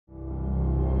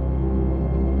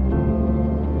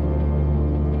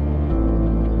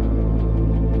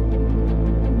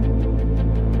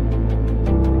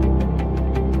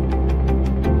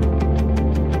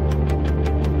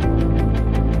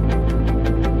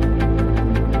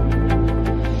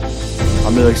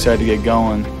I'm really excited to get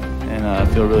going, and I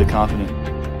feel really confident.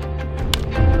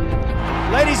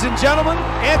 Ladies and gentlemen,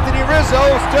 Anthony Rizzo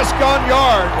has just gone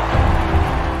yard.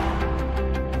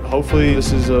 Hopefully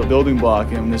this is a building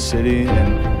block in this city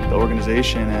and the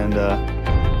organization, and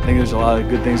I think there's a lot of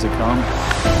good things to come. Go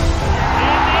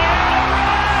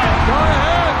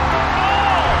ahead.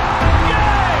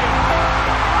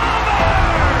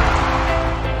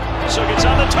 Rizzo gets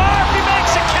on the tarp, he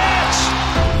makes a catch.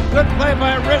 Good play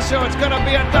by Rizzo, it's going to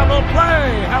be a double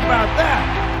play. How about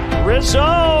that? Rizzo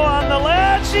on the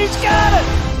ledge, he's got it.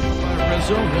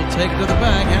 Rizzo, he'll take it to the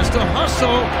bag, has to hustle,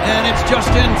 and it's just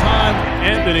in time.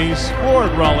 Anthony's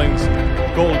fourth Rawlings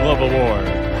Gold Glove Award.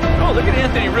 Oh, look at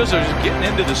Anthony Rizzo just getting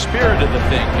into the spirit of the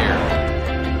thing here.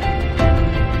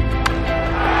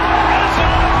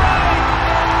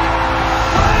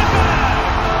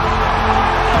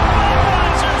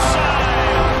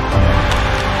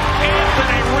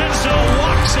 Anthony Rizzo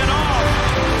walks it off.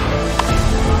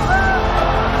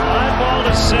 Fly ball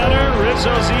to center,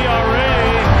 Rizzo's ERA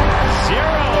 0.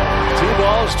 2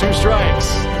 balls, 2 strikes.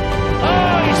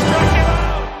 Oh, he struck him out.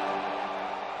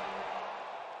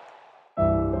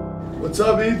 What's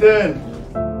up, Ethan?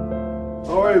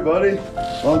 How are you, buddy?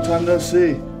 Long time no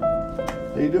see.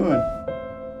 How you doing?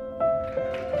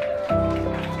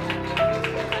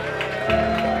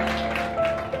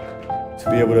 To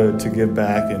be able to give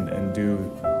back and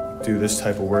do this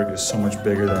type of work is so much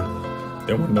bigger than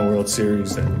winning the World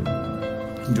Series and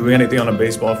doing anything on a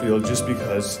baseball field, just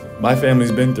because my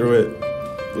family's been through it.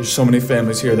 There's so many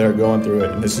families here that are going through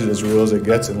it, and this is as real as it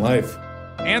gets in life.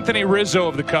 Anthony Rizzo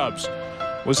of the Cubs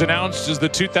was announced as the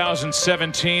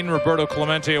 2017 Roberto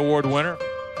Clemente Award winner.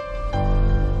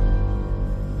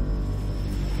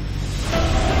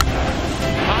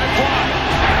 High fly.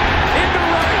 Into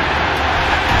right.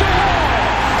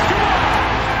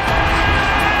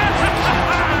 At the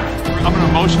wall. I'm an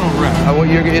emotional wreck.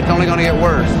 It's only going to get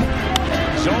worse.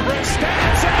 He's over at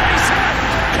stats.